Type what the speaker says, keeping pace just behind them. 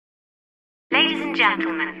and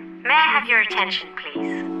gentlemen, may I have your attention,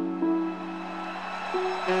 please?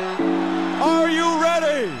 Are you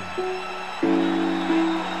ready?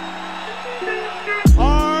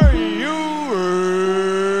 Are you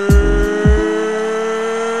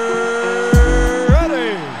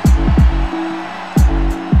ready?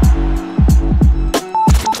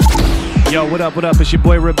 Yo, what up, what up? It's your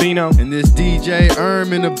boy Rubino. And this DJ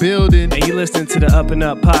in the building. And you listening to the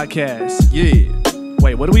UpNUp Podcast. Yeah.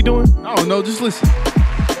 Wait, what are we doing? I don't know, just listen.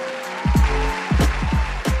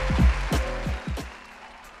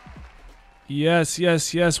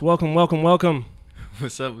 Yes. Welcome. What's up?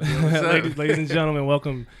 What's up? ladies and gentlemen,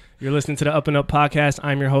 welcome. You're listening to the UpNUp Podcast.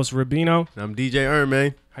 I'm your host, Rubino. I'm DJ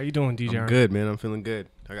man. How you doing, DJ? I'm good, man. I'm feeling good.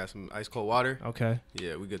 I got some ice cold water. Okay.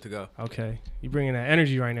 Yeah, we good to go. Okay. You bringing that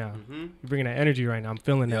energy right now. Mm-hmm. You're bringing that energy right now. I'm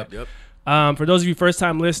feeling that. Yep. For those of you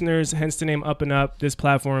first-time listeners, hence the name UpNUp, this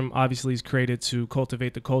platform obviously is created to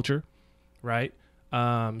cultivate the culture, right?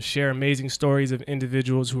 Share amazing stories of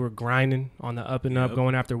individuals who are grinding on the up and up,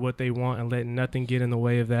 going after what they want and letting nothing get in the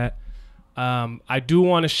way of that. I do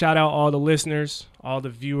want to shout out all the listeners, all the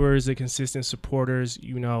viewers, the consistent supporters.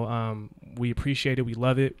 You know, we appreciate it. We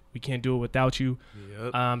love it. We can't do it without you.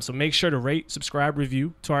 Yep. So make sure to rate, subscribe,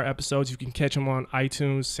 review to our episodes. You can catch them on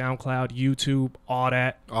iTunes, SoundCloud, YouTube, all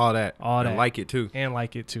that. And like it too.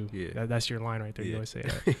 Yeah. That's your line right there. Yeah. You always say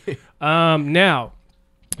that. Now,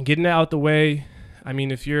 getting that out the way, I mean,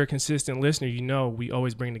 if you're a consistent listener, you know we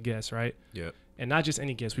always bring the guests, right? Yep. And not just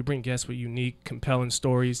any guests. We bring guests with unique, compelling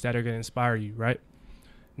stories that are going to inspire you, right?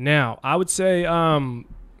 Now, I would say,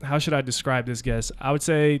 how should I describe this guest? I would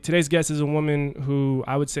say today's guest is a woman who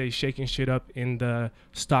I would say is shaking shit up in the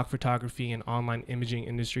stock photography and online imaging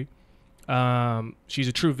industry. She's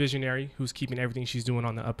a true visionary who's keeping everything she's doing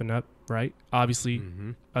on the up and up, right? Obviously,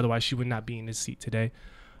 otherwise she would not be in this seat today.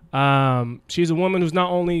 She's a woman who's not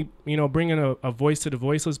only, bringing a voice to the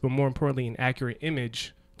voiceless, but more importantly, an accurate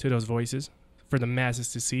image to those voices for the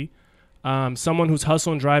masses to see. Someone whose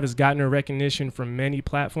hustle and drive has gotten her recognition from many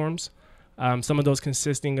platforms. Some of those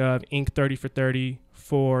consisting of Inc. 30 for 30,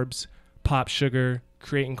 Forbes, Pop Sugar,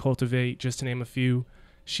 Create and Cultivate, just to name a few.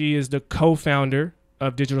 She is the co-founder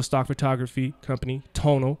of digital stock photography company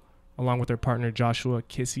TONL, along with her partner Joshua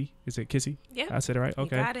Kissi. Is it Kissi? Yeah. I said it right?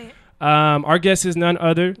 Okay. You got it. Our guest is none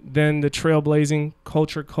other than the trailblazing,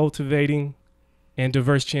 culture cultivating, and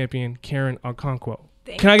diverse champion, Karen Okonkwo.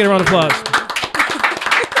 Can I get a round of applause?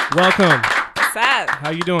 Welcome. What's up? How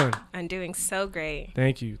you doing? I'm doing so great.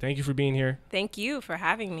 Thank you. Thank you for being here. Thank you for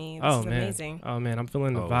having me. This is amazing. Oh, man. I'm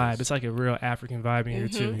feeling the vibe. It's like a real African vibe in here,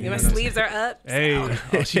 too. My sleeves are up. Hey,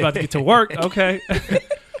 she's about to get to work. Okay.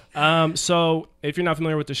 So if you're not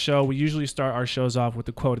familiar with the show, we usually start our shows off with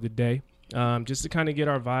the quote of the day, just to kind of get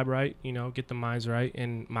our vibe right, get the minds right.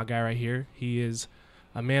 And my guy right here, he is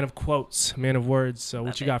a man of quotes, a man of words. So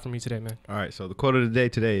what you got for me today, man? All right, so the quote of the day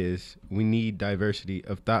today is, we need diversity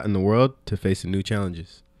of thought in the world to face the new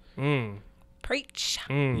challenges. Preach.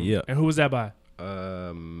 Yeah. And who was that by?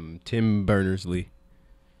 Tim Berners-Lee.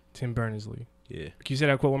 Tim Berners-Lee. Yeah. Can you say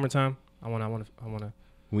that quote one more time? I want to.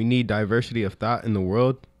 We need diversity of thought in the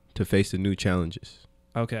world to face the new challenges.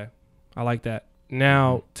 Okay. I like that.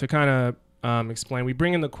 Now, to kind of explain, we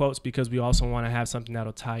bring in the quotes because we also want to have something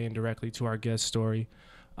that'll tie in directly to our guest story.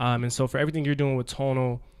 And so for everything you're doing with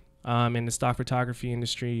TONL and the stock photography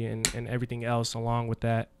industry and everything else along with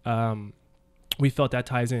that, we felt that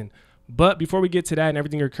ties in. But before we get to that and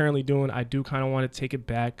everything you're currently doing, I do kind of want to take it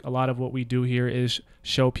back. A lot of what we do here is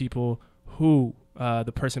show people who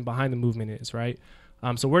the person behind the movement is, right?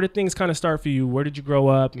 So where did things kind of start for you? Where did you grow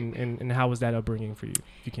up and how was that upbringing for you,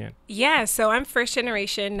 if you can? Yeah, so I'm first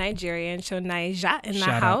generation Nigerian, so Naija in the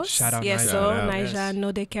house. Shout out yes, Naija. so Yes. Naija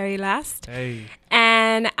no de carry last. Hey.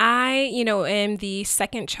 And I, am the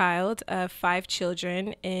second child of 5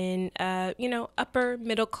 children in upper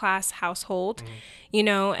middle class household,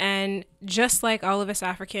 and just like all of us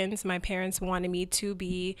Africans, my parents wanted me to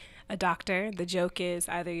be a doctor. The joke is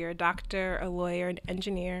either you're a doctor, a lawyer, an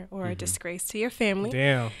engineer, or a disgrace to your family.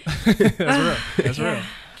 Damn. That's real. That's real.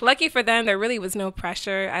 Lucky for them, there really was no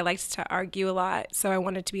pressure. I liked to argue a lot, so I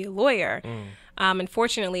wanted to be a lawyer.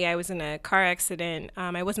 Unfortunately, I was in a car accident.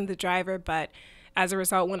 I wasn't the driver, but as a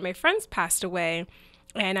result, one of my friends passed away,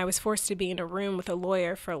 and I was forced to be in a room with a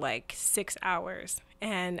lawyer for like 6 hours.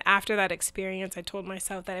 And after that experience, I told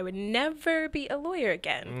myself that I would never be a lawyer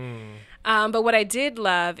again. But what I did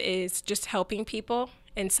love is just helping people.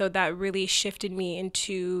 And so that really shifted me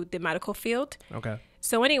into the medical field. Okay.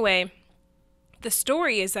 So anyway, the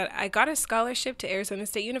story is that I got a scholarship to Arizona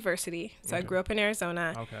State University. So I grew up in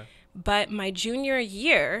Arizona. Okay. But my junior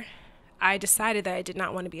year, I decided that I did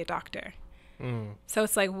not want to be a doctor. So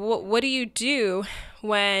it's like, what do you do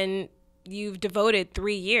when you've devoted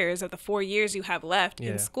 3 years of the 4 years you have left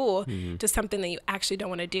in school to something that you actually don't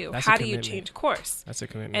want to do? That's How do you change course? That's a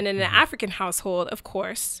commitment. And in an African household, of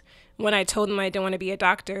course, when I told them I didn't want to be a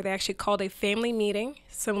doctor, they actually called a family meeting,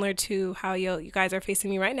 similar to how you guys are facing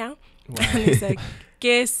me right now. Wow. And he's like,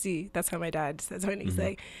 Kissi. That's how my dad says it. He's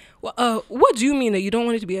like, well, what do you mean that you don't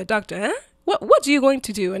want to be a doctor, huh? What are you going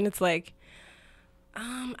to do? And it's like,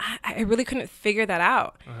 I really couldn't figure that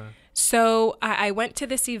out. So I went to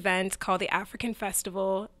this event called the African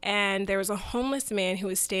Festival, and there was a homeless man who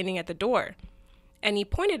was standing at the door. And he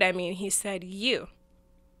pointed at me and he said, you're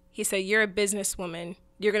a businesswoman.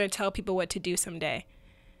 You're going to tell people what to do someday.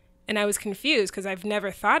 And I was confused because I've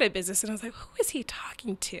never thought of business. And I was like, who is he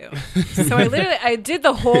talking to? So I did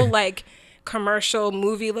the whole like commercial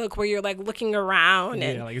movie look where you're like looking around.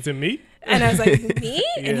 And, like, is it me? And I was like, me?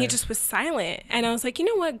 And he just was silent. And I was like, you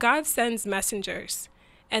know what? God sends messengers.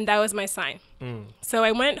 And that was my sign. So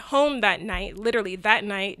I went home that night, literally that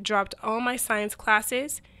night, dropped all my science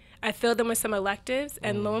classes. I filled them with some electives.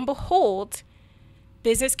 And lo and behold,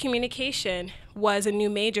 business communication was a new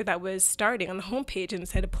major that was starting on the homepage and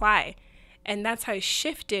said apply. And that's how I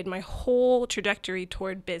shifted my whole trajectory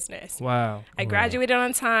toward business. Wow. I graduated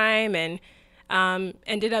on time and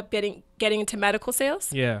ended up getting into medical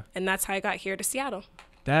sales. Yeah. And that's how I got here to Seattle.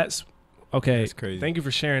 That's okay. That's crazy. Thank you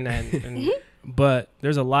for sharing that. And but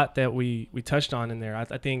there's a lot that we touched on in there.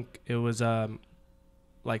 I think it was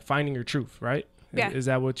like finding your truth, right? Yeah. Is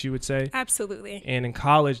that what you would say? Absolutely. And in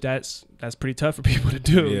college, that's pretty tough for people to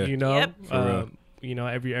do. Yeah. You know, Yep. You know,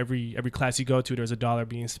 every class you go to, there's $1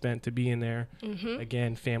 being spent to be in there.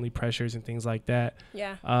 Again, family pressures and things like that.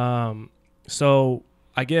 Yeah. So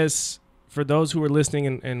I guess for those who are listening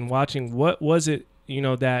and watching, what was it, you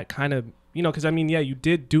know, that kind of, you know, because I mean, yeah, you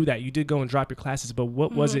did do that. You did go and drop your classes, but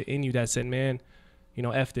what was it in you that said, man, you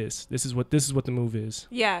know, F this. This is what the move is.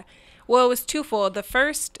 Yeah. Well, it was twofold. The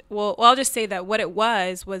first, I'll just say that what it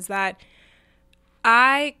was that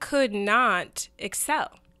I could not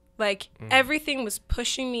excel. Like everything was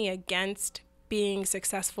pushing me against being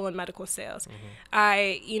successful in medical sales.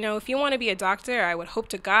 If you want to be a doctor, I would hope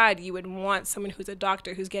to God you would want someone who's a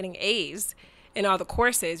doctor who's getting A's in all the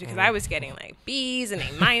courses, because I was getting like B's and A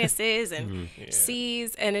minuses and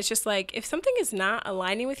C's. And it's just like, if something is not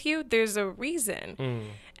aligning with you, there's a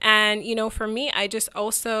reason. And, you know, for me, I just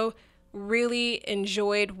also really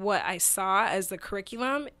enjoyed what I saw as the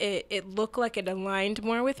curriculum. It looked like it aligned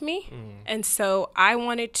more with me. And so I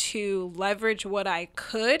wanted to leverage what I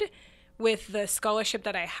could with the scholarship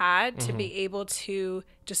that I had to be able to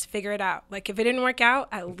just figure it out. Like if it didn't work out,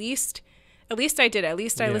 at least I did. At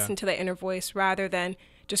least I listened to the inner voice rather than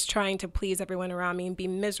just trying to please everyone around me and be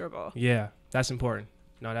miserable. Yeah, that's important.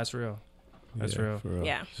 No, that's real. That's real.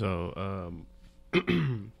 Yeah. So,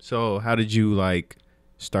 so how did you like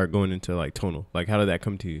start going into like tonal? Like, how did that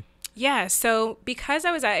come to you? Yeah. So because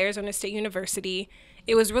I was at Arizona State University,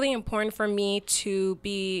 it was really important for me to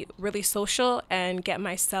be really social and get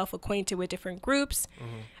myself acquainted with different groups.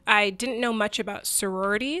 I didn't know much about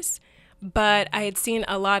sororities, but I had seen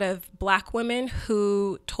a lot of Black women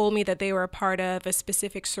who told me that they were a part of a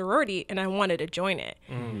specific sorority and I wanted to join it.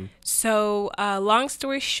 So long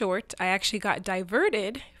story short, I actually got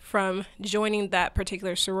diverted from joining that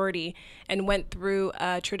particular sorority and went through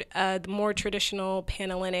the more traditional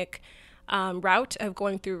Panhellenic route of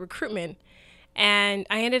going through recruitment. And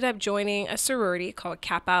I ended up joining a sorority called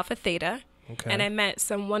Kappa Alpha Theta. And I met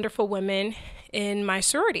some wonderful women in my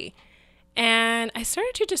sorority. And I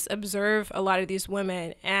started to just observe a lot of these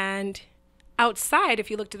women. And outside, if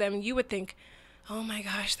you looked at them, you would think, oh my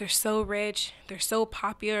gosh, they're so rich, they're so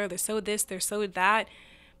popular, they're so this, they're so that.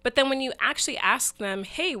 But then when you actually ask them,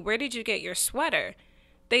 hey, where did you get your sweater?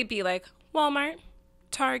 They'd be like, Walmart,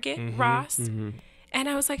 Target, Ross. And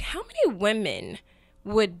I was like, how many women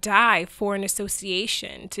would die for an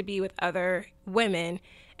association to be with other women?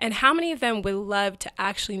 And how many of them would love to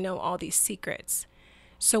actually know all these secrets?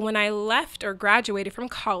 So when I left or graduated from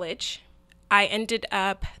college, I ended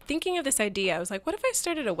up thinking of this idea. I was like, what if I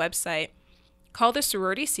started a website called The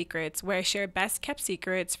Sorority Secrets, where I share best kept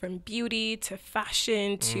secrets from beauty to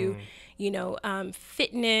fashion to,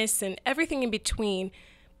 fitness and everything in between.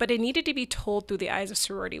 But it needed to be told through the eyes of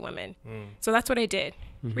sorority women. So that's what I did.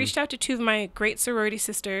 Reached out to two of my great sorority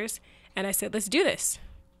sisters and I said, let's do this.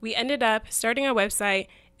 We ended up starting a website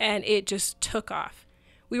and it just took off.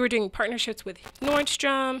 We were doing partnerships with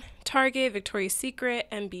Nordstrom, Target, Victoria's Secret,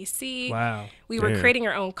 NBC. Wow. We were creating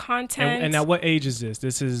our own content. And now what age is this?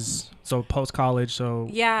 This is so post-college. So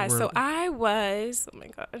yeah. So I was,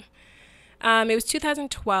 It was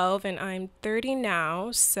 2012, and I'm 30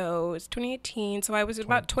 now, so it's 2018. So I was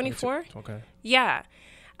about 24. Okay. Yeah.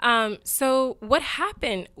 So what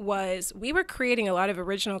happened was we were creating a lot of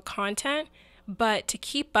original content, but to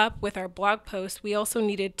keep up with our blog posts, we also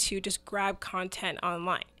needed to just grab content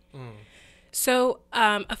online. So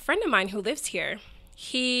a friend of mine who lives here,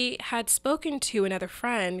 he had spoken to another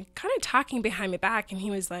friend, kind of talking behind my back, and he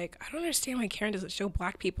was like, I don't understand why Karen doesn't show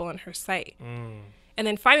Black people on her site. And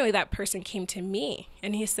then finally that person came to me,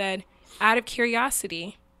 and he said, out of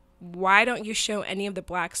curiosity, why don't you show any of the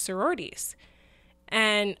Black sororities?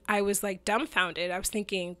 And I was like dumbfounded. I was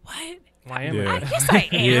thinking, what? Why am I? Yes, I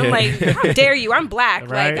am. Like, how dare you? I'm Black.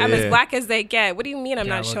 Right? Like, I'm as Black as they get. What do you mean I'm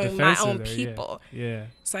not Got a little showing my defensive own there, people? Yeah.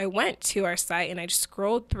 So I went to our site and I just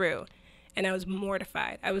scrolled through, and I was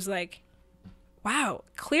mortified. I was like, wow,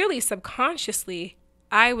 clearly subconsciously,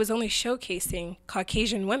 I was only showcasing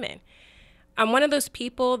Caucasian women. I'm one of those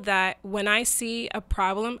people that when I see a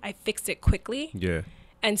problem, I fix it quickly. Yeah.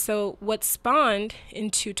 And so what spawned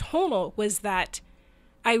into Tonal was that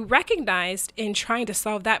I recognized in trying to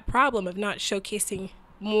solve that problem of not showcasing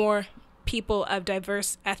more people of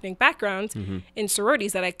diverse ethnic backgrounds in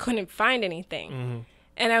sororities that I couldn't find anything.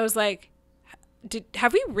 And I was like,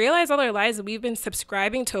 have we realized all our lives that we've been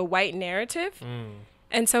subscribing to a white narrative?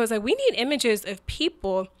 And so I was like, we need images of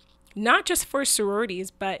people, not just for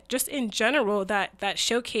sororities, but just in general that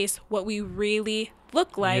showcase what we really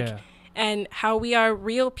look like and how we are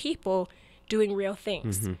real people doing real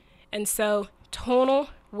things. And so Tonal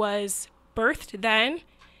was birthed then,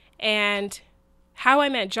 and how I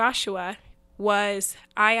met Joshua was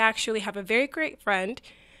I actually have a very great friend.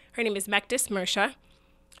 Her name is Mektis Mersha,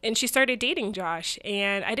 and she started dating Josh,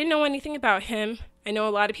 and I didn't know anything about him. I know a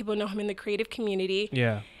lot of people know him in the creative community.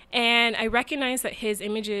 Yeah. And I recognized that his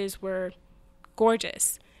images were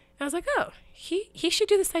gorgeous. And I was like, oh, he should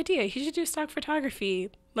do this idea. He should do stock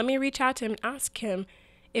photography. Let me reach out to him and ask him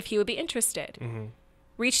if he would be interested.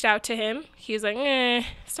 Reached out to him. He was like,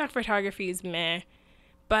 stock photography is meh.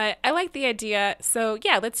 But I like the idea. So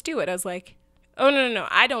yeah, let's do it. I was like, oh, no.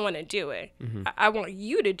 I don't want to do it. I want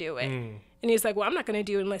you to do it. And he was like, well, I'm not going to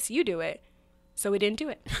do it unless you do it. So we didn't do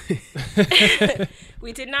it.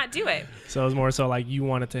 We did not do it. So it was more so like you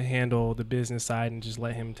wanted to handle the business side and just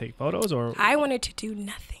let him take photos, or I wanted to do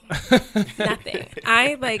nothing. Nothing.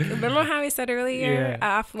 I remember how I said earlier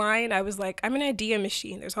offline, I was like, I'm an idea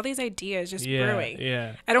machine. There's all these ideas just brewing.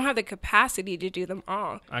 Yeah. I don't have the capacity to do them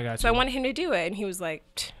all. I got you. So I wanted him to do it, and he was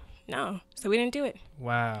like, no. So we didn't do it.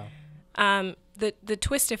 Wow. The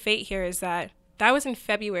twist of fate here is that was in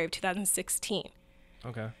February of 2016.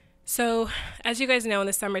 Okay. So, as you guys know, in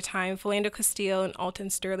the summertime, Philando Castile and Alton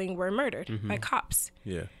Sterling were murdered by cops.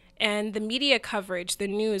 Yeah. And the media coverage, the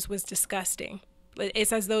news was disgusting.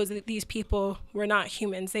 It's as though these people were not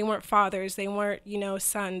humans. They weren't fathers. They weren't,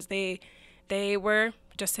 sons. They were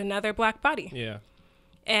just another Black body. Yeah.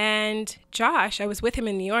 And Josh, I was with him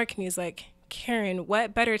in New York, and he's like, Karen,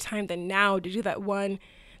 what better time than now to do that one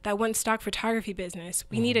stock photography business?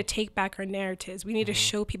 We need to take back our narratives. We need to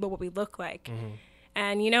show people what we look like.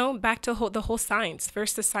 And, back to the whole signs.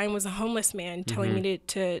 First, the sign was a homeless man telling me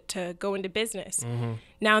to go into business.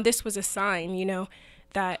 Now, this was a sign,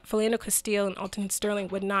 that Philando Castile and Alton Sterling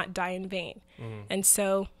would not die in vain. And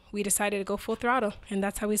so we decided to go full throttle, and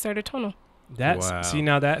that's how we started Tonal. I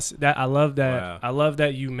love that. Wow. I love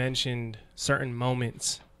that you mentioned certain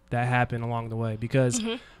moments that happen along the way, because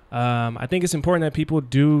I think it's important that people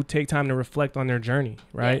do take time to reflect on their journey,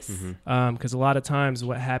 right? Yes. Because a lot of times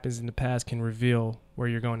what happens in the past can reveal where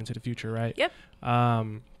you're going into the future, right? Yep.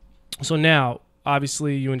 So now,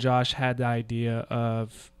 obviously, you and Josh had the idea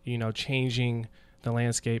of, changing the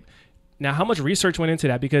landscape. Now, how much research went into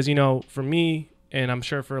that? Because, for me, and I'm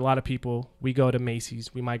sure for a lot of people, we go to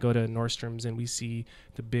Macy's, we might go to Nordstrom's, and we see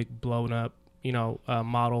the big blown up,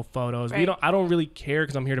 model photos. Right. I don't really care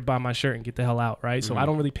because I'm here to buy my shirt and get the hell out, right? So I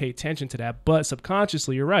don't really pay attention to that. But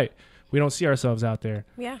subconsciously, you're right. We don't see ourselves out there.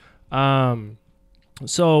 Yeah.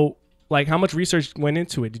 So, how much research went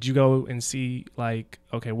into it? Did you go and see,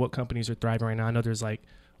 okay, what companies are thriving right now? I know there's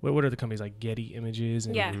what are the companies like Getty Images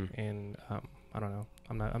and I don't know.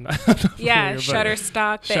 I'm not Yeah, familiar,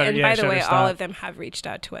 Shutterstock. And by the way, all Shutterstock. of them have reached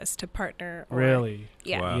out to us to partner. Really?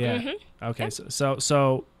 Yeah. Wow. Yeah. Okay. Yep.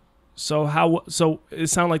 So it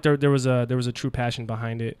sounded like there was a true passion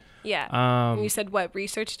behind it. Yeah. You said what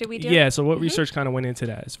research did we do? Yeah. So what research kind of went into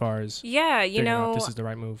that as far as figuring out if this is the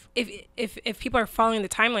right move? If people are following the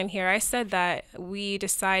timeline here, I said that we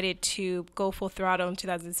decided to go full throttle in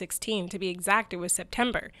 2016. To be exact, it was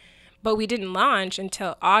September, but we didn't launch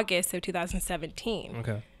until August of 2017.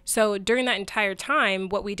 Okay. So during that entire time,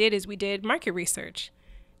 what we did is we did market research.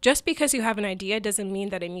 just because you have an idea doesn't mean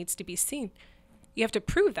that it needs to be seen. You have to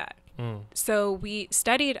prove that. So we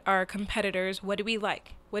studied our competitors. What do we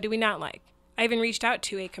like? What do we not like? I even reached out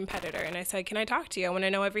to a competitor and I said, can I talk to you? I want to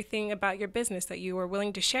know everything about your business that you are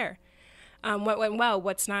willing to share. What went well?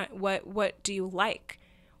 What's not? What do you like?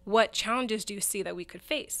 What challenges do you see that we could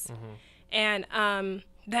face? And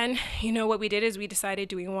then, what we did is we decided,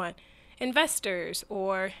 do we want investors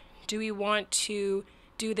or do we want to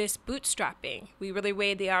do this bootstrapping? We really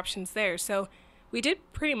weighed the options there. So we did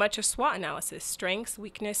pretty much a SWOT analysis: strengths,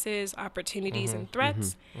 weaknesses, opportunities, and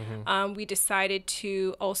threats. We decided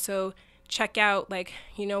to also check out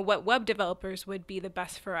what web developers would be the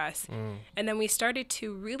best for us. And then we started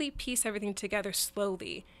to really piece everything together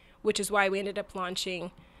slowly, which is why we ended up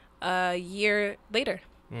launching a year later.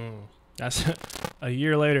 That's a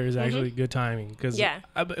year later is actually good timing.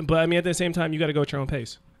 But I mean, at the same time, you got to go at your own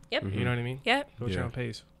pace. Yep. You know what I mean? Yep. Go at your own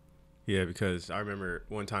pace. Yeah, because I remember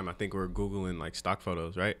one time I think we were Googling like stock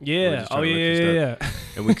photos, right? Yeah. Oh, yeah.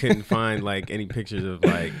 And we couldn't find like any pictures of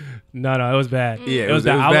like. No, it was bad. Yeah, it was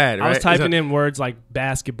bad, right? I was typing in words like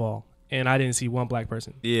basketball, and I didn't see one black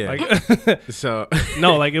person. Yeah. So.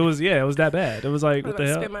 No, it was that bad. It was like, what the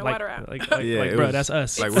hell? Spit my water out. Bro, that's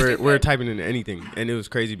us. Like we're typing in anything, and it was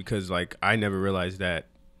crazy because like I never realized that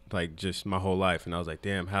like just my whole life, and I was like,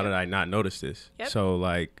 damn, how did I not notice this? Yep. So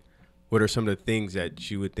like, what are some of the things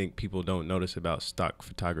that you would think people don't notice about stock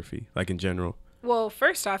photography, like in general? Well,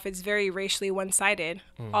 first off, it's very racially one-sided.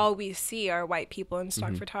 All we see are white people in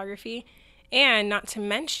stock photography. And not to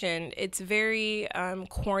mention, it's very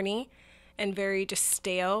corny and very just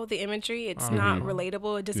stale, the imagery. It's not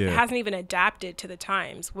relatable. It hasn't even adapted to the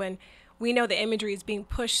times. When we know the imagery is being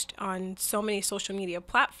pushed on so many social media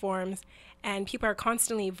platforms and people are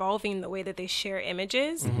constantly evolving the way that they share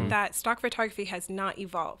images, that stock photography has not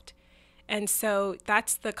evolved. And so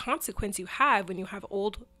that's the consequence you have when you have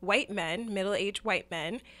old white men, middle-aged white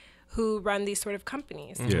men, who run these sort of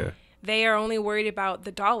companies. Yeah. They are only worried about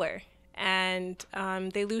the dollar, and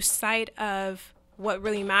they lose sight of what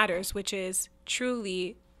really matters, which is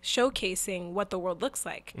truly showcasing what the world looks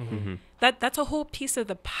like. That's a whole piece of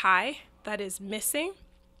the pie that is missing.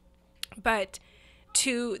 But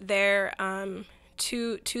to their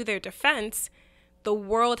defense, the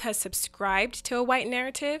world has subscribed to a white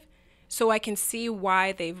narrative. So I can see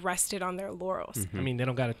why they've rested on their laurels. I mean, they're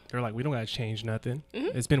like, we don't gotta change nothing.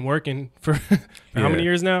 It's been working for how many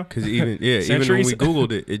years now? Because even when we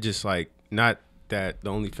Googled it, it just like, not that the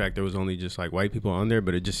only fact there was only just like white people on there,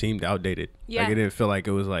 but it just seemed outdated. Yeah. Like it didn't feel like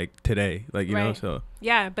it was like today, like, you know, so.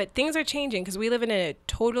 Yeah, but things are changing because we live in a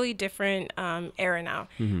totally different era now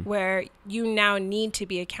where you now need to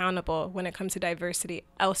be accountable when it comes to diversity,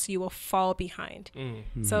 else you will fall behind.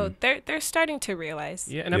 So they're starting to realize.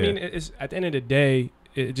 Yeah, and I mean, it's, at the end of the day,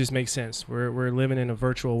 it just makes sense. We're living in a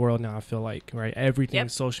virtual world now, I feel like, right?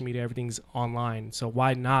 Everything's social media, everything's online. So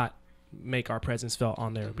why not make our presence felt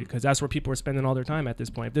on there? Because that's where people are spending all their time at this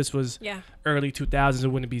point. If this was early 2000s, it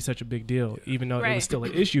wouldn't be such a big deal, even though it was still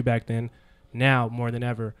an issue back then. Now more than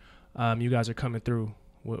ever, you guys are coming through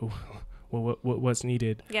what's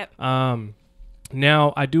needed.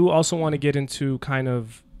 Now I do also want to get into kind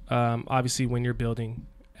of obviously when you're building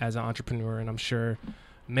as an entrepreneur, and I'm sure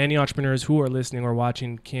many entrepreneurs who are listening or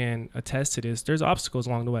watching can attest to this, there's obstacles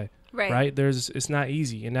along the way, right? It's not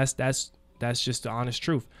easy, and that's just the honest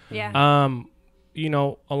truth.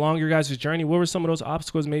 Along your guys' journey, what were some of those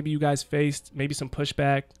obstacles maybe you guys faced? Maybe some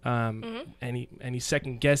pushback, any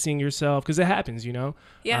second guessing yourself? Because it happens,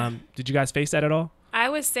 Did you guys face that at all? I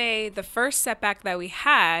would say the first setback that we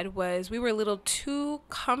had was we were a little too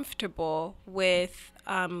comfortable with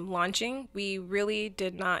launching. We really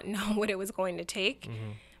did not know what it was going to take.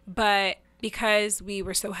 But because we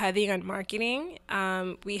were so heavy on marketing,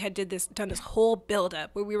 we had done this whole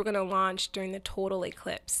buildup where we were going to launch during the total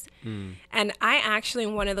eclipse. And I actually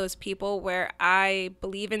am one of those people where I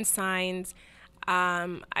believe in signs.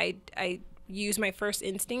 I use my first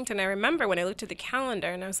instinct. And I remember when I looked at the calendar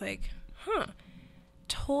and I was like,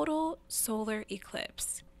 total solar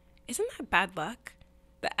eclipse. Isn't that bad luck?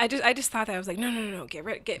 I just thought that. I was like, no,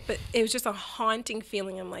 but it was just a haunting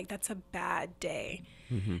feeling. I'm like, that's a bad day.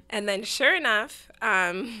 And then sure enough,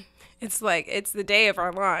 it's the day of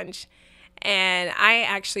our launch. And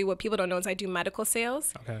what people don't know is I do medical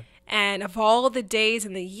sales. Okay. And of all the days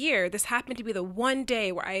in the year, this happened to be the one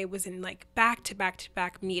day where I was in like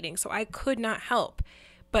back-to-back meetings. So I could not help.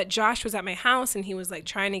 But Josh was at my house and he was like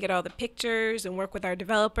trying to get all the pictures and work with our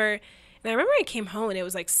developer. And I remember I came home and it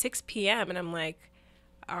was like 6 p.m. and I'm like,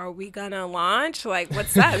 are we gonna launch? Like,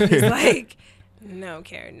 what's up? And he's like, No,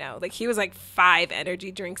 Karen, no. Like, he was like 5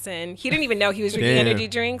 energy drinks in. He didn't even know he was drinking Damn. energy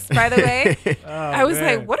drinks, by the way. I was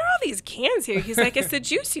man. like, what are all these cans here? He's like, it's the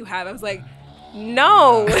juice you have. I was like,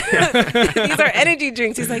 no. These are energy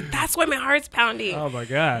drinks. He's like, that's why my heart's pounding. Oh my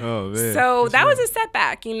God. Oh man. So that was a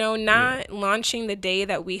setback, you know, not launching the day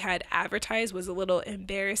that we had advertised was a little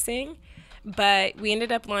embarrassing, but we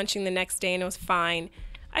ended up launching the next day and it was fine.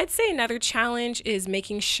 I'd say another challenge is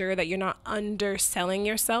making sure that you're not underselling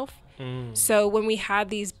yourself. So when we had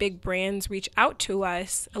these big brands reach out to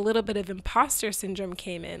us, a little bit of imposter syndrome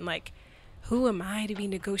came in, like, who am I to be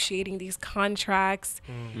negotiating these contracts?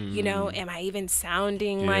 You know, am I even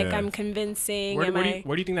sounding like Yeah. I'm convincing? Where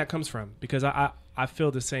do you think that comes from? Because I feel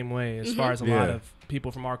the same way as far as a lot Yeah. of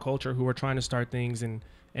people from our culture who are trying to start things and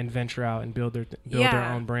venture out and build their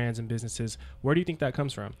Yeah. own brands and businesses. Where do you think that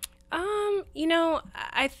comes from? You know,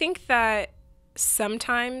 I think that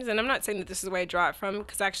sometimes, and I'm not saying that this is where I draw it from,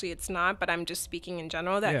 because actually it's not, but I'm just speaking in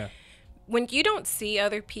general, that when you don't see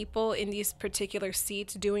other people in these particular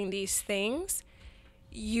seats doing these things,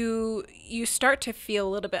 you start to feel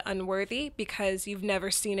a little bit unworthy because you've never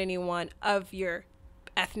seen anyone of your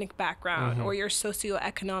ethnic background or your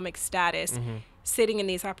socioeconomic status sitting in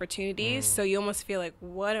these opportunities. So you almost feel like,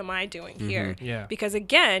 what am I doing here? Yeah. Because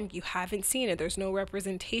again, you haven't seen it. There's no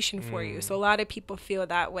representation for you. So a lot of people feel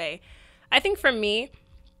that way. I think for me,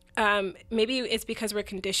 maybe it's because we're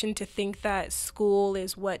conditioned to think that school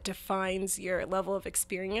is what defines your level of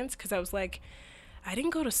experience. Because I was like, I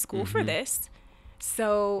didn't go to school for this.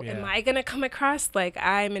 So am I going to come across like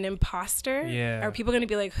I'm an imposter? Yeah. Are people going to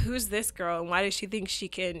be like, who's this girl? And why does she think she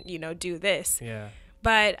can, you know, do this? Yeah.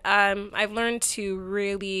 But I've learned to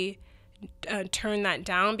really turn that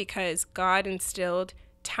down because God instilled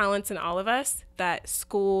talents in all of us that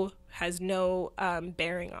school has no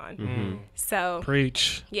bearing on. So,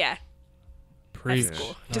 Preach. yeah. Preach. That's school.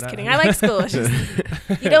 No, Just that- kidding. I like school. It's just,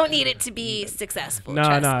 you don't need it to be successful. No,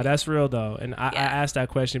 trust no, me. that's real though, and I Yeah. asked that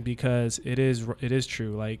question because it is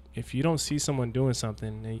true. Like, if you don't see someone doing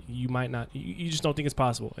something, you might not. You just don't think it's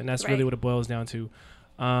possible, and that's really Right. what it boils down to.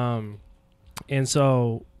 And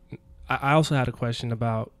so, I also had a question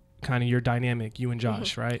about kind of your dynamic, you and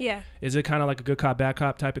Josh, right? Yeah. Is it kind of like a good cop, bad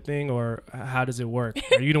cop type of thing, or how does it work?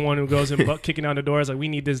 Are you the one who goes and kicking down the doors like, we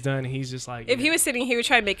need this done? And he's just like, If he was sitting, he would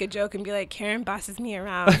try to make a joke and be like, Karen bosses me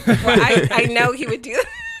around. Well, I know he would do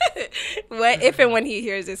that. If and when he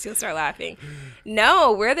hears this, he'll start laughing.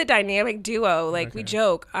 No, we're the dynamic duo. Like, we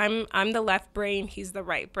joke. I'm the left brain. He's the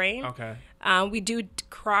right brain. Okay. We do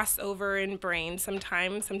cross over in brain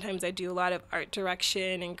sometimes. Sometimes I do a lot of art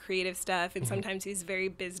direction and creative stuff, and sometimes he's very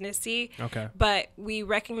businessy. Okay. But we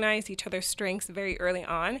recognize each other's strengths very early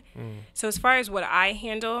on. So as far as what I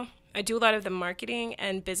handle, I do a lot of the marketing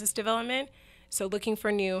and business development. So looking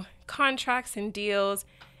for new contracts and deals,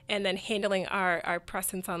 and then handling our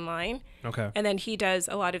presence online. Okay. And then he does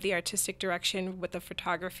a lot of the artistic direction with the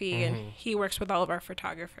photography, and he works with all of our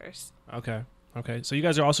photographers. Okay. Okay. So you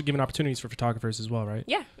guys are also giving opportunities for photographers as well, right?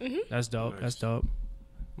 Yeah. That's dope. Nice. That's dope.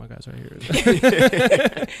 My guys right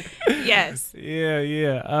here. Yes.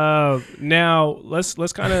 Yeah. Now let's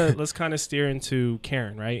kind of steer into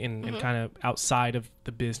Karen, right? And kind of outside of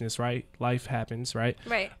the business, right? Life happens, right?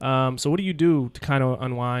 Right. So what do you do to kind of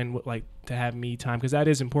unwind, like to have me time? Because that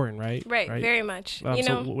is important, right? Right. Very much. You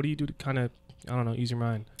so know, what do you do to kind of, I don't know, ease your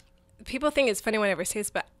mind? people think it's funny whenever I say this,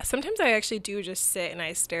 but sometimes I actually do just sit and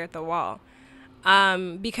I stare at the wall.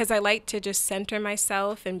 Because I like to just center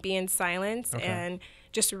myself and be in silence and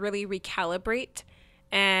just really recalibrate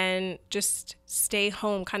and just stay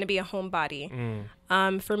home, kind of be a homebody.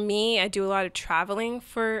 For me, I do a lot of traveling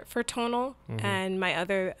for TONL and my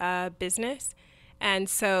other business. And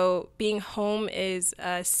so being home is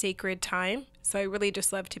a sacred time. So I really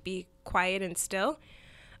just love to be quiet and still.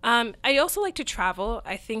 I also like to travel.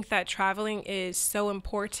 I think that traveling is so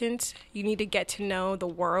important. You need to get to know the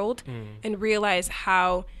world and realize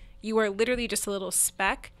how you are literally just a little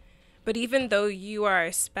speck. But even though you are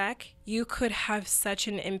a speck, you could have such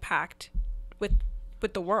an impact with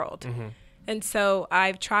the world. And so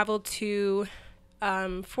I've traveled to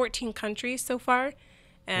 14 countries so far.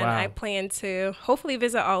 And Wow. I plan to hopefully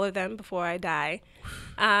visit all of them before I die.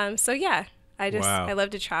 So yeah. I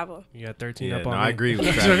love to travel. You got 13 Yeah, up no, on I me. agree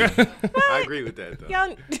with that. I agree with that though.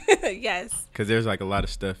 Y'all, yes. Because there's like a lot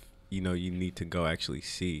of stuff, you know, you need to go actually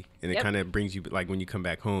see. And it Yep. kind of brings you, like when you come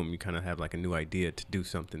back home, you kind of have like a new idea to do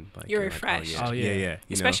something. Like You're like, refreshed. Oh, yeah. yeah.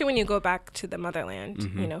 You Especially when you go back to the motherland.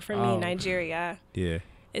 You know, for me, Oh. Nigeria, yeah.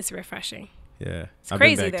 it's refreshing. Yeah, It's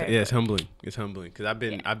crazy been back there, yeah, it's but- humbling. It's humbling because I've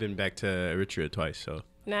been Yeah. I've been back to Eritrea twice. So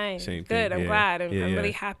Nice. Same Good. thing. I'm Yeah. glad. I'm Yeah, really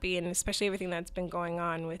yeah. happy, and especially everything that's been going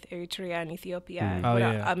on with Eritrea and Ethiopia. Mhm. Oh, What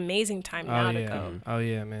yeah. an amazing time now to go. Oh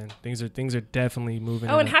yeah, man. Things are definitely moving.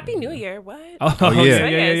 Oh, in and a- Happy New Year. What? Oh, Oh, yeah, yeah.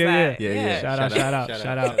 yeah, yeah, yeah. Yeah.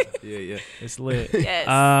 Shout out. Yeah, yeah. It's lit. Yes.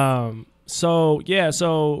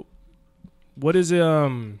 So what is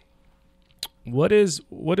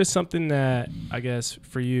something that I guess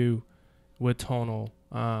for you with Tonal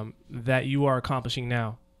that you are accomplishing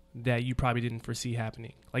now that you probably didn't foresee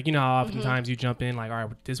happening? Like, you know how oftentimes you jump in like, all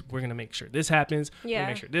right, we're gonna make sure this happens, we're Yeah.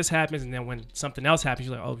 gonna make sure this happens, and then when something else happens,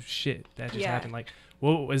 you're like, oh shit, that just Yeah. happened. Like,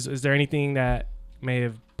 is there anything that may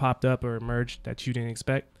have popped up or emerged that you didn't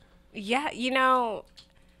expect? Yeah, I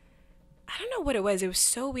don't know what it was. It was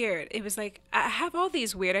so weird. It was like, I have all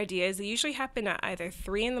these weird ideas. They usually happen at either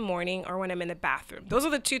 3 a.m. or when I'm in the bathroom. Those are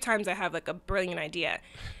the 2 times I have like a brilliant idea.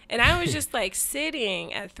 And I was just like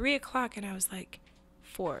sitting at 3 o'clock and I was like,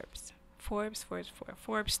 Forbes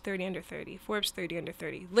 30 under 30, Forbes 30 under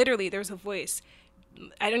 30. Literally, there was a voice.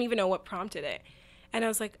 I don't even know what prompted it. And I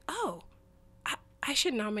was like, oh, I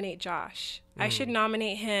should nominate Josh. I should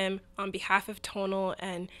nominate him on behalf of Tonal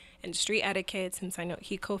and Street Etiquette, since I know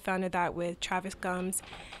he co-founded that with Travis Gums.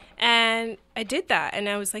 And I did that. And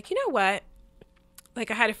I was like, you know what?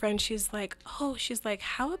 Like, I had a friend, she's like,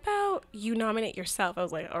 how about you nominate yourself? I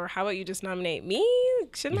was like, or how about you just nominate me?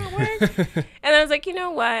 Shouldn't that work? And I was like, you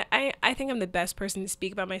know what? I think I'm the best person to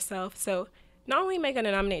speak about myself. So not only am I going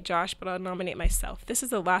to nominate Josh, but I'll nominate myself. This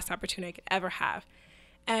is the last opportunity I could ever have.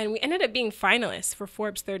 And we ended up being finalists for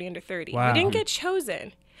Forbes 30 under 30. Wow. We didn't get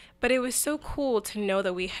chosen, but it was so cool to know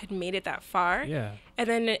that we had made it that far. Yeah. And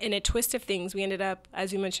then in a twist of things, we ended up,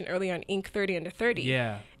 as you mentioned earlier, on Inc. 30 under 30.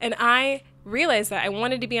 Yeah. And I realized that I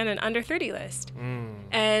wanted to be on an under 30 list.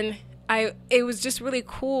 And it was just really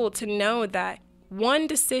cool to know that one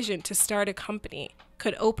decision to start a company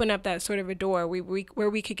could open up that sort of a door where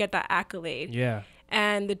we could get that accolade. Yeah.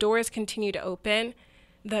 And the doors continue to open.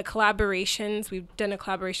 The collaborations, we've done a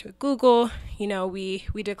collaboration with Google. We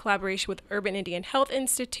did a collaboration with Urban Indian Health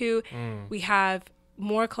Institute. We have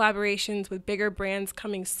more collaborations with bigger brands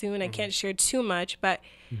coming soon. I can't share too much, but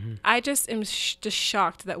I just am just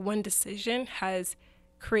shocked that one decision has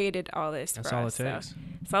created all this. That's for all us. it takes. So,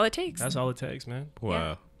 that's all it takes. That's all it takes, man.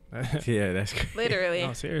 Wow. Yeah, that's crazy. Literally.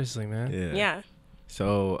 No, seriously, man. Yeah.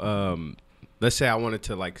 So, let's say I wanted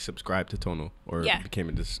to like subscribe to Tonal or Yeah.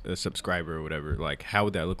 became a subscriber or whatever. Like, how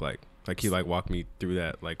would that look like? Like, you like walk me through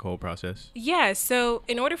that like whole process? Yeah. So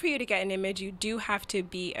in order for you to get an image, you do have to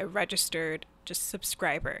be a registered just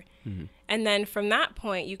subscriber. And then from that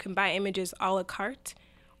point, you can buy images a la carte.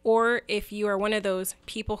 Or if you are one of those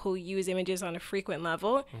people who use images on a frequent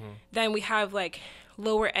level, then we have like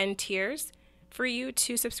lower end tiers for you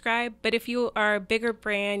to subscribe. But if you are a bigger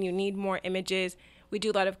brand, you need more images, we do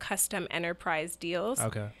a lot of custom enterprise deals.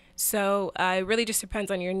 Okay. So it really just depends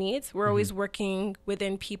on your needs. We're always working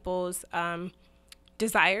within people's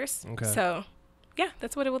desires. Okay. So yeah,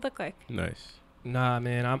 that's what it would look like. Nice. Nah,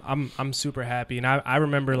 man, I'm super happy, and I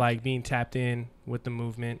remember like being tapped in with the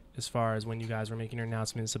movement as far as when you guys were making your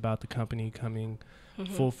announcements about the company coming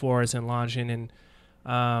full force and launching,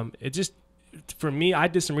 and it just, for me, I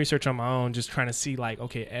did some research on my own, just trying to see like,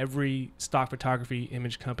 okay, every stock photography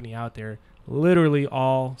image company out there, literally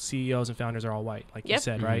all CEOs and founders are all white, like you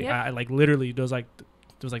said, right? Yep. I like literally those like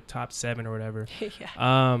top 7 or whatever.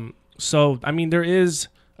 Yeah. So I mean, there is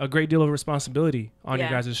a great deal of responsibility on your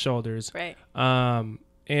Yeah. guys' shoulders. Right.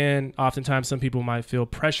 And oftentimes some people might feel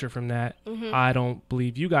pressure from that. I don't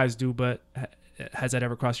believe you guys do, but has that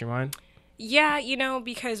ever crossed your mind? Yeah,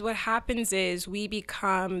 because what happens is we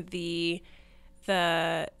become the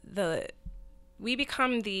like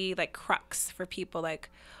crux for people, like,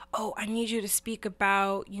 oh, I need you to speak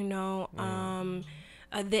about,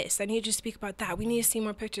 this. I need you to speak about that. We need to see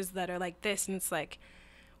more pictures that are like this. And it's like,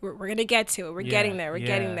 we're going to get to it. We're getting there. We're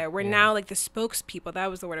getting there. We're now like the spokespeople. That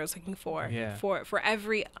was the word I was looking for. Yeah. For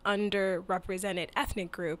every underrepresented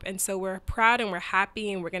ethnic group. And so we're proud and we're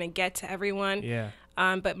happy and we're going to get to everyone. Yeah.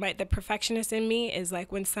 But the perfectionist in me is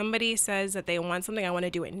like, when somebody says that they want something, I want to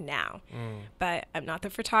do it now. But I'm not the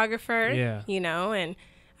photographer, and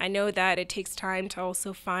I know that it takes time to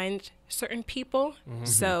also find certain people.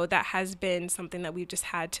 So that has been something that we've just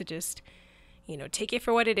had to just, take it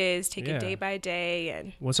for what it is, take it day by day.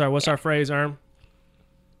 And what's our phrase, Erm?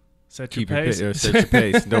 Set your pace. Set your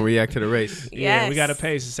pace. Don't react to the race. Yeah, we Yes. got a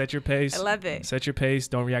pace. Set your pace. I love it. Set your pace.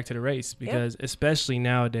 Don't react to the race, because especially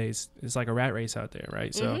nowadays, it's like a rat race out there,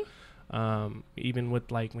 right? So even with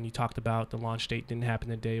like when you talked about the launch date didn't happen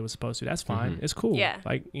the day it was supposed to, that's fine. It's cool. Yeah.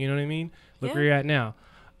 Like, you know what I mean? Look Yeah. where you're at now.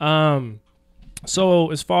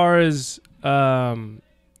 So as far as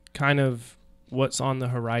kind of what's on the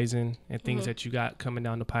horizon and things that you got coming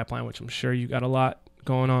down the pipeline, which I'm sure you got a lot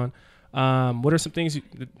going on. What are some things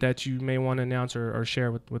that you may want to announce or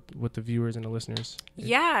share with the viewers and the listeners?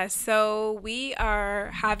 Yeah, so we are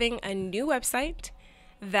having a new website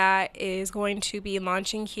that is going to be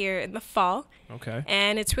launching here in the fall. Okay.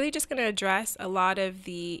 And it's really just going to address a lot of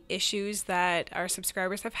the issues that our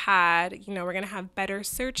subscribers have had. You know, we're going to have better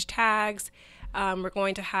search tags. We're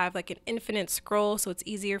going to have like an infinite scroll, so it's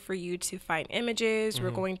easier for you to find images.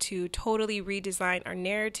 We're going to totally redesign our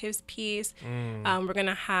narratives piece. We're going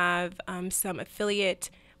to have some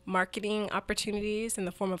affiliate marketing opportunities in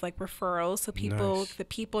the form of like referrals. So the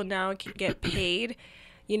people now can get paid,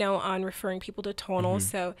 you know, on referring people to TONL.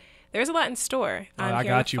 So there's a lot in store. I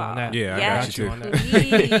got you on that. Yeah, I got you on that.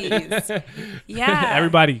 Please. Yeah.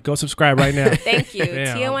 Everybody, go subscribe right now. Thank you.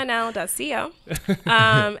 Damn. TONL.co.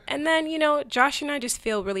 And then, you know, Josh and I just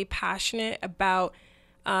feel really passionate about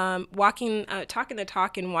talking the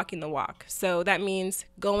talk and walking the walk. So that means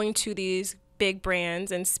going to these big brands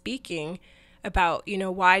and speaking about, you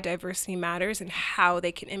know, why diversity matters and how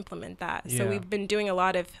they can implement that. Yeah. So we've been doing a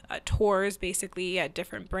lot of tours basically at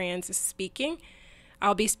different brands speaking.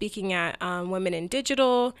 I'll be speaking at Women in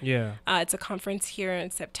Digital. Yeah. It's a conference here in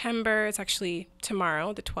September. It's actually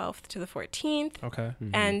tomorrow, the 12th to the 14th. Okay.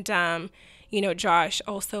 And, you know, Josh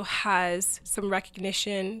also has some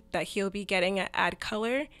recognition that he'll be getting at Ad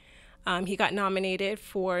Color. He got nominated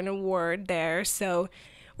for an award there. So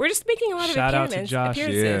we're just making a lot Shout of out to Josh.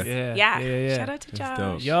 appearances. Yeah. Shout out to Josh.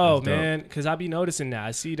 dope. Yo, That's dope. man, because I be noticing that.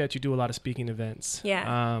 I see that you do a lot of speaking events.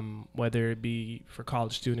 Yeah. Whether it be for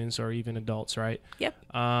college students or even adults, right? Yep.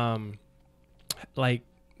 Like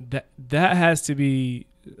that has to be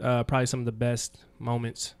probably some of the best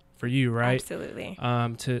moments for you, right? Absolutely.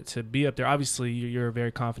 To be up there. Obviously, you're a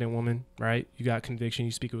very confident woman, right? You got conviction.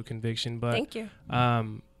 You speak with conviction. But Thank you.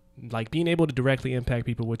 like being able to directly impact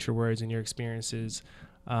people with your words and your experiences.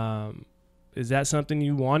 Is that something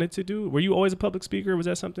you wanted to do? Were you always a public speaker? Was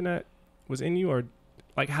that something that was in you, or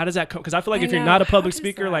like how does that come? Because I feel like if you're not a public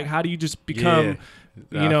speaker, like how do you just become,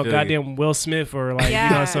 you know, goddamn Will Smith or like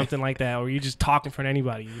you know something like that, or you just talk in front of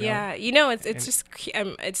anybody? You know? Yeah, you know,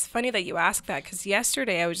 it's funny that you asked that because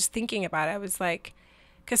yesterday I was just thinking about it. I was like,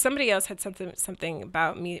 because somebody else had something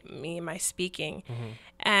about me and my speaking,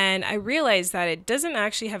 and I realized that it doesn't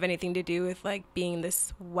actually have anything to do with like being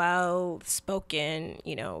this well-spoken,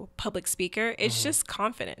 you know, public speaker. It's just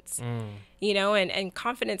confidence, you know, and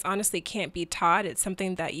confidence honestly can't be taught. It's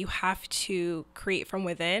something that you have to create from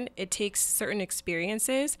within. It takes certain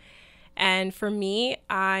experiences. And for me,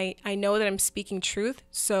 I know that I'm speaking truth,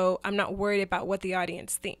 so I'm not worried about what the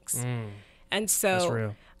audience thinks. And so That's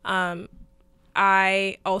real.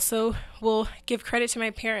 I also will give credit to my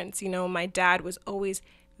parents. You know, my dad was always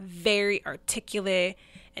very articulate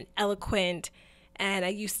and eloquent, and I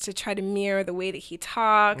used to try to mirror the way that he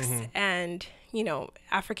talks. And, you know,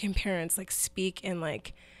 African parents like speak in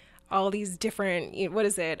like all these different, what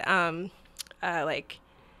is it? Like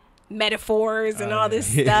metaphors and all this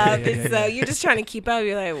stuff. And so you're just trying to keep up.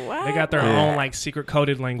 You're like, what? They got their own like secret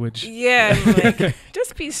coded language. Yeah, I'm like,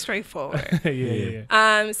 just be straightforward.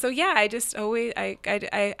 So yeah, I just always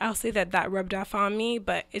I'll say that rubbed off on me,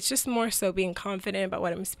 but it's just more so being confident about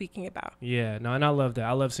what I'm speaking about. Yeah, no, and I love that.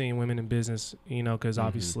 I love seeing women in business, you know, because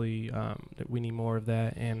obviously we need more of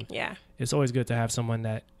that, and it's always good to have someone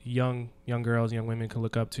that young girls, young women can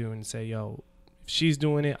look up to and say, yo, if she's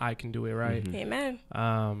doing it, I can do it, right? Amen.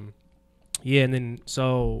 Yeah, and then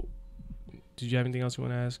so, did you have anything else you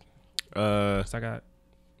want to ask? 'Cause I got.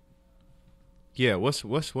 Yeah, what's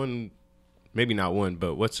one, maybe not one,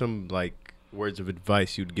 but what's some like words of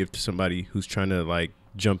advice you'd give to somebody who's trying to like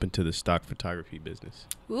jump into the stock photography business?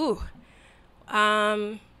 Ooh,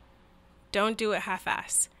 don't do it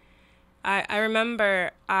half-ass. I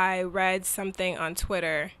remember I read something on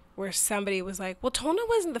Twitter where somebody was like, well, TONL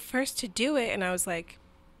wasn't the first to do it. And I was like,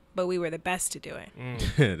 but we were the best to do it.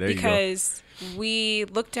 There because we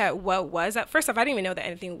looked at what was out. First off, I didn't even know that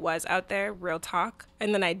anything was out there, real talk.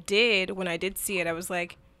 And then when I did see it, I was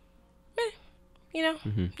like, you know,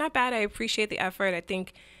 not bad. I appreciate the effort. I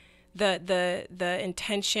think the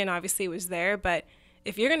intention obviously was there. But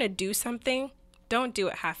if you're going to do something, don't do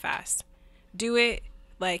it half-assed. Do it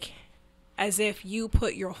like as if you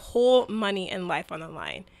put your whole money and life on the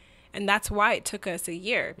line. And that's why it took us a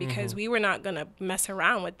year, because we were not going to mess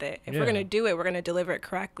around with it. If we're going to do it, we're going to deliver it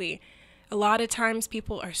correctly. A lot of times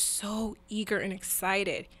people are so eager and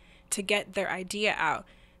excited to get their idea out.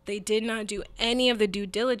 They did not do any of the due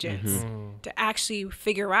diligence to actually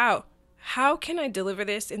figure out, how can I deliver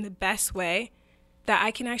this in the best way that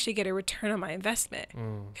I can actually get a return on my investment.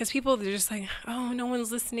 Because people, they're just like, oh, no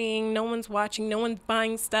one's listening, no one's watching, no one's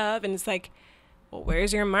buying stuff. And it's like, well,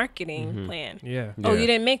 where's your marketing plan? Yeah. Oh, you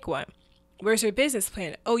didn't make one. Where's your business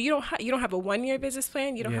plan? Oh, you don't have a 1-year business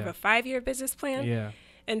plan? You don't have a 5-year business plan? Yeah.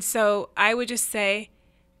 And so I would just say,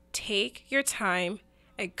 take your time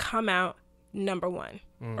and come out number one,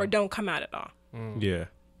 or don't come out at all. Yeah,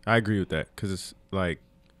 I agree with that, because it's like,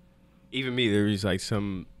 even me, there's like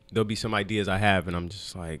there'll be some ideas I have, and I'm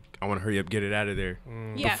just like, I want to hurry up, get it out of there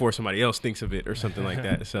before somebody else thinks of it or something like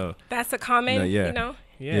that. So that's a common, you know?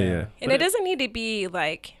 Yeah. And it doesn't need to be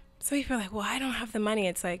like, so people are like, well, I don't have the money.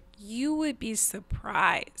 It's like, you would be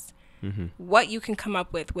surprised what you can come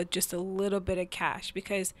up with just a little bit of cash.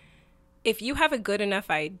 Because if you have a good enough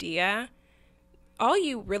idea, all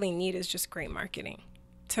you really need is just great marketing.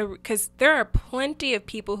 Because there are plenty of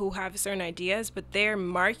people who have certain ideas, but their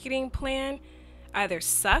marketing plan either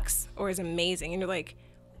sucks or is amazing. And you're like,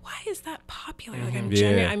 why is that popular? Like,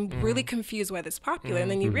 I'm really confused why that's popular. And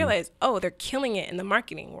then you realize, oh, they're killing it in the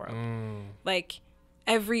marketing world. Like,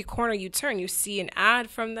 every corner you turn, you see an ad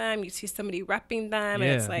from them, you see somebody repping them,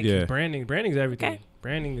 and it's like, branding's everything. Okay.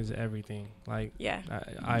 Branding is everything. Like, yeah,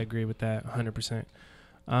 I agree with that 100%.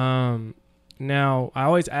 Now, I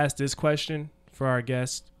always ask this question for our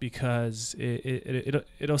guests because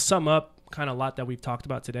it'll sum up kind of a lot that we've talked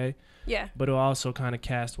about today. Yeah. But it'll also kind of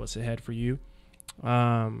cast what's ahead for you.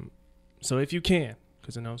 So if you can,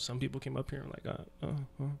 because I know some people came up here and like,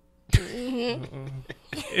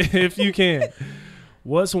 if you can,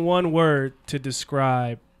 what's one word to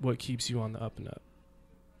describe what keeps you on the up and up?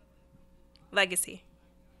 Legacy.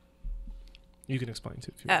 You can explain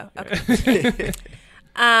too. Okay.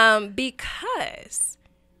 Because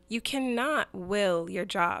you cannot will your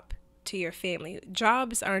job to your family.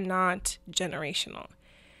 Jobs are not generational,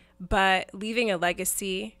 but leaving a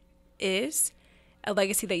legacy is a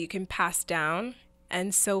legacy that you can pass down.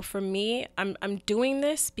 And so for me, I'm doing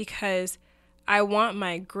this because I want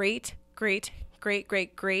my great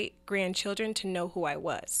grandchildren to know who I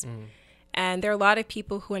was. And there are a lot of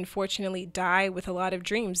people who unfortunately die with a lot of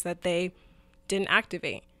dreams that they didn't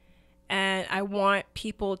activate. And I want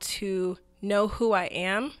people to know who I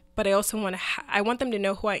am, but I also I want them to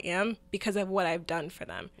know who I am because of what I've done for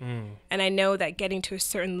them. And I know that getting to a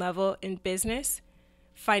certain level in business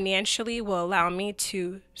financially will allow me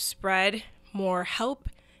to spread more help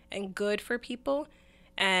and good for people.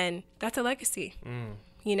 And that's a legacy.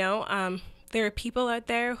 You know, there are people out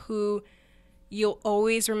there who you'll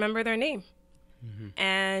always remember their name.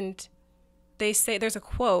 And they say, there's a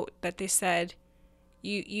quote that they said,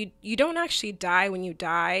 you don't actually die when you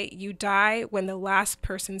die when the last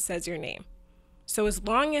person says your name. So as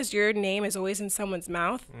long as your name is always in someone's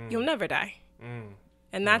mouth, you'll never die.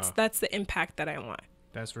 And that's the impact that I want.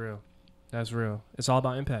 That's real. It's all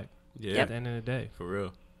about impact. Yeah. At the end of the day. For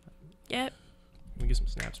real. Yep. Let me get some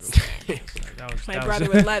snaps real quick. My brother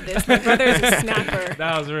would love this. My brother is a snapper.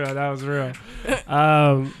 That was real.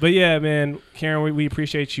 But yeah, man, Karen, we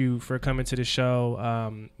appreciate you for coming to the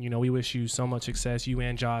show. You know, we wish you so much success, you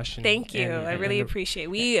and Josh. Thank you. I really appreciate.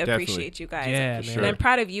 We appreciate you guys. Yeah, and I'm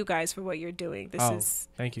proud of you guys for what you're doing. This is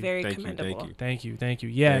thank you. Very commendable. Thank you.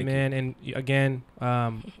 Yeah, Thank man. you. And again,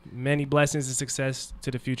 many blessings and success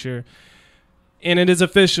to the future. And it is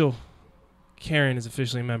official. Karen is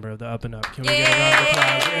officially a member of the Up and Up. Can we get a round of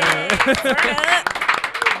applause? Turn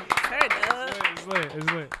up.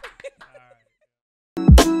 It's lit.